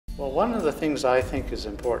Well, one of the things I think is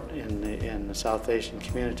important in the South Asian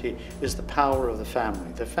community is the power of the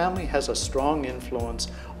family. The family has a strong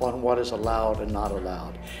influence on what is allowed and not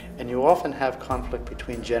allowed. And you often have conflict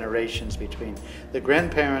between generations, between the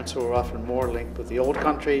grandparents who are often more linked with the old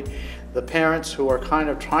country, the parents who are kind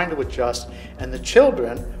of trying to adjust, and the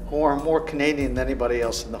children who are more Canadian than anybody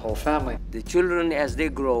else in the whole family. The children, as they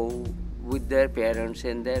grow with their parents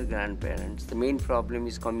and their grandparents, the main problem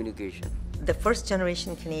is communication. The first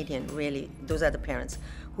generation Canadian, really, those are the parents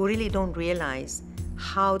who really don't realize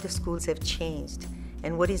how the schools have changed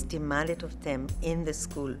and what is demanded of them in the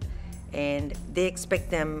school. And they expect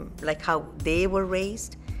them like how they were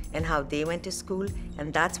raised and how they went to school,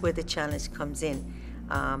 and that's where the challenge comes in.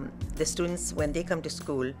 The students, when they come to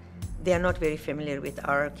school, they are not very familiar with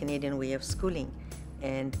our Canadian way of schooling.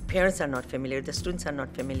 And parents are not familiar, the students are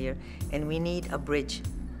not familiar, and we need a bridge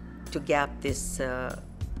to gap this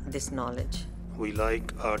knowledge. We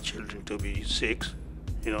like our children to be 6,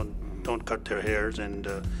 don't cut their hairs and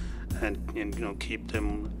keep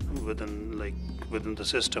them within the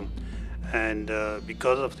system. And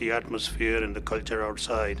because of the atmosphere and the culture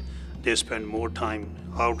outside, they spend more time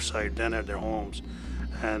outside than at their homes,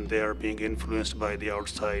 and they are being influenced by the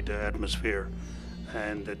outside atmosphere.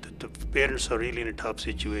 And the parents are really in a tough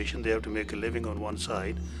situation. They have to make a living on one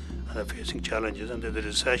side, and are facing challenges, and there's a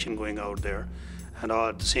recession going out there. And all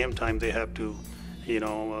at the same time, they have to,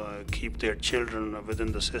 keep their children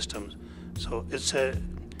within the systems. So it's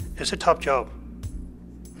a tough job.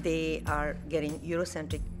 They are getting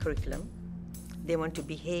Eurocentric curriculum. They want to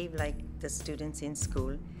behave like the students in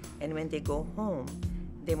school, and when they go home,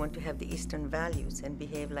 they want to have the Eastern values and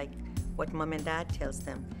behave like what mom and dad tells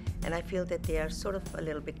them. And I feel that they are sort of a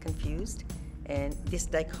little bit confused, and this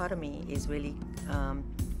dichotomy is really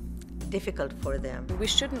difficult for them. We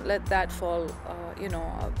shouldn't let that fall,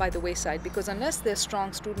 by the wayside, because unless they're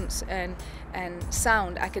strong students and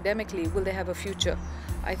sound academically, will they have a future?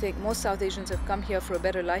 I think most South Asians have come here for a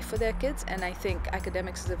better life for their kids, and I think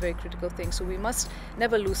academics is a very critical thing, so we must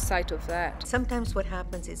never lose sight of that. Sometimes what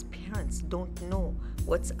happens is parents don't know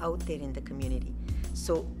what's out there in the community.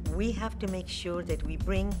 So we have to make sure that we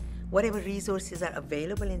bring whatever resources are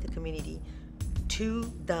available in the community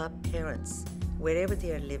to the parents, wherever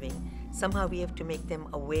they are living. Somehow we have to make them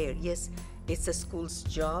aware. Yes, it's the school's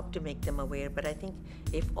job to make them aware, but I think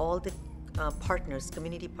if all the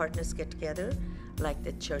community partners get together, like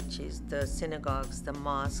the churches, the synagogues, the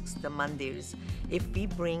mosques, the mandirs, if we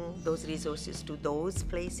bring those resources to those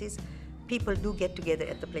places, people do get together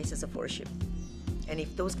at the places of worship. And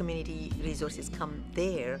if those community resources come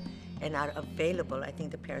there and are available, I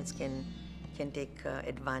think the parents can take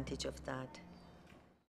advantage of that.